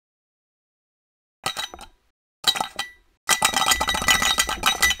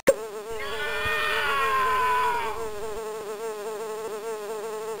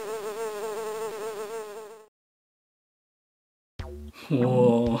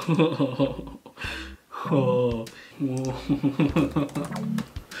Whoa. Whoa. Whoa.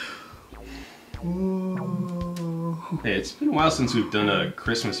 Hey, it's been a while since we've done a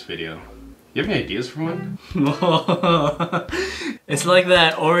Christmas video. You have any ideas for one? It's like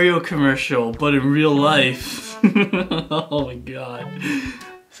that Oreo commercial, but in real life. Oh my god.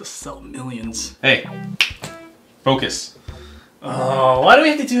 This will sell millions. Hey, focus. Oh, why do we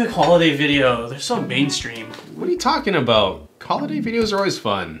have to do a holiday video? They're so mainstream. What are you talking about? Holiday videos are always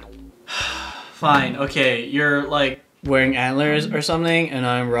fun. Fine, okay, you're like wearing antlers or something, and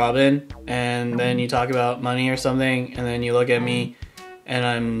I'm Robin, and then you talk about money or something, and then you look at me,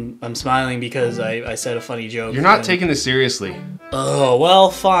 and I'm smiling because I said a funny joke. You're not taking this seriously. Oh, well,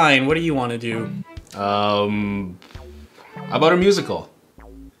 fine. What do you want to do? How about a musical?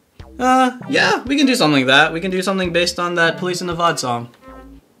 Yeah, we can do something like that. We can do something based on that Police in Nevada song.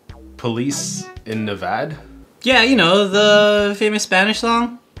 Police in Nevada? Yeah, you know, the famous Spanish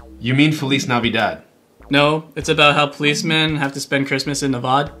song? You mean Feliz Navidad? No, it's about how policemen have to spend Christmas in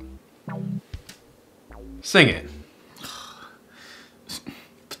Nevada. Sing it.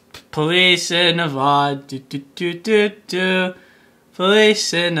 Police in Nevada, do do do do do.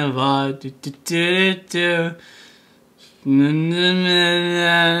 Police in Nevada, do do do do do. I'm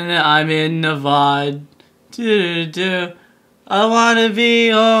in Nevada, do do do. I wanna be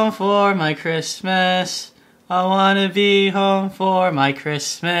home for my Christmas. I wanna be home for my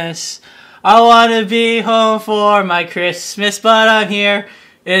Christmas. I wanna be home for my Christmas, but I'm here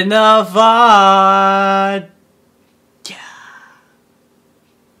in Nevada.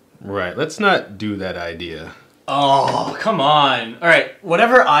 Right, let's not do that idea. Oh, come on. Alright,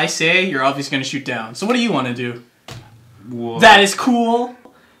 whatever I say, you're obviously gonna shoot down. So what do you want to do? Whoa. That is cool.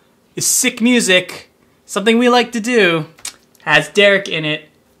 It's sick music. Something we like to do. Has Derek in it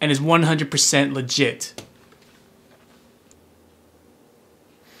and is 100% legit.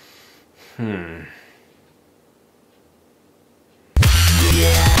 Huh.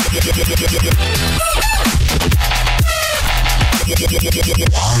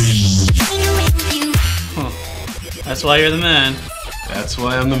 That's why you're the man. That's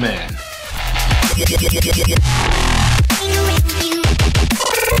why I'm the man.